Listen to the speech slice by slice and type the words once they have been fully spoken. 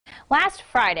Last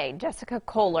Friday, Jessica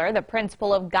Kohler, the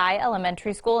principal of Guy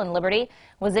Elementary School in Liberty,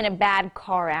 was in a bad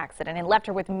car accident and left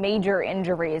her with major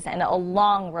injuries and a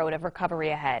long road of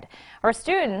recovery ahead. Her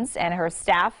students and her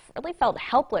staff really felt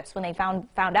helpless when they found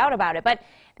out about it, but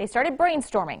they started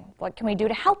brainstorming. What can we do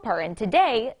to help her? And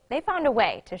today, they found a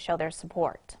way to show their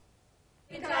support.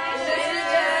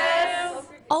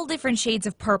 All different shades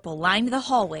of purple lined the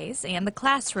hallways and the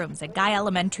classrooms at Guy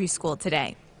Elementary School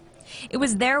today. It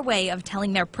was their way of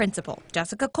telling their principal,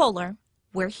 Jessica Kohler,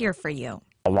 we're here for you.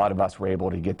 A lot of us were able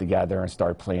to get together and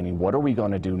start planning, what are we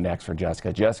going to do next for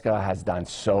Jessica? Jessica has done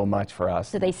so much for us.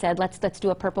 So they said, let's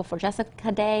do a Purple for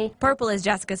Jessica Day. Purple is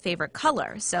Jessica's favorite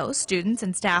color, so students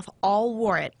and staff all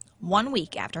wore it 1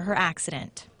 week after her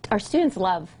accident. Our students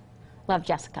love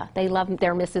Jessica. They love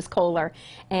their Mrs. Kohler.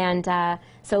 And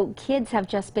so kids have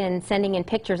just been sending in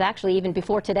pictures, actually even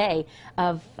before today,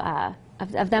 of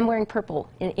them wearing purple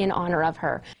in honor of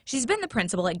her. She's been the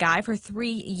principal at Guy for 3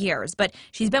 years, but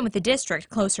she's been with the district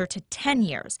closer to 10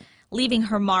 years, leaving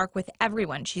her mark with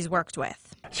everyone she's worked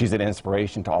with. She's an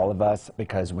inspiration to all of us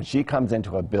because when she comes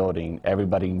into a building,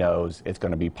 everybody knows it's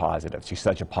going to be positive. She's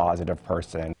such a positive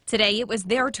person. Today, it was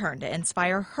their turn to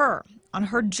inspire her on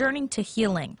her journey to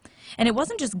healing. And it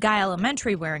wasn't just Guy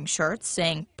Elementary wearing shirts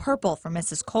saying Purple for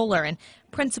Mrs. Kohler and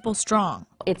Principal Strong.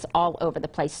 It's all over the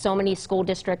place. So many school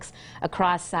districts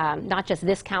across not just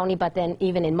this county, but then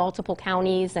even in multiple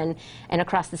counties and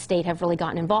across the state have really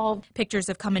gotten involved. Pictures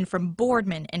have come in from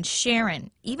Boardman and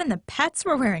Sharon. Even the pets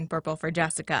were wearing purple for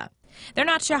Jessica. They're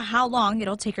not sure how long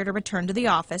it'll take her to return to the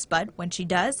office, but when she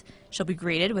does, she'll be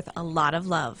greeted with a lot of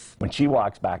love. When she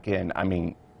walks back in, I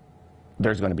mean,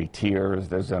 there's going to be tears,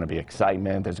 there's going to be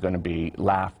excitement, there's going to be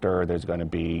laughter, there's going to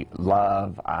be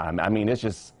love. I mean, it's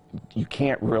just, you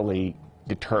can't really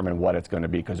determine what it's going to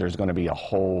be because there's going to be a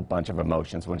whole bunch of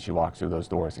emotions when she walks through those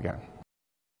doors again.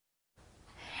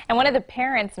 And one of the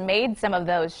parents made some of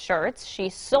those shirts. She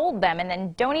sold them and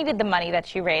then donated the money that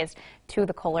she raised to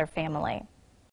the Kohler family.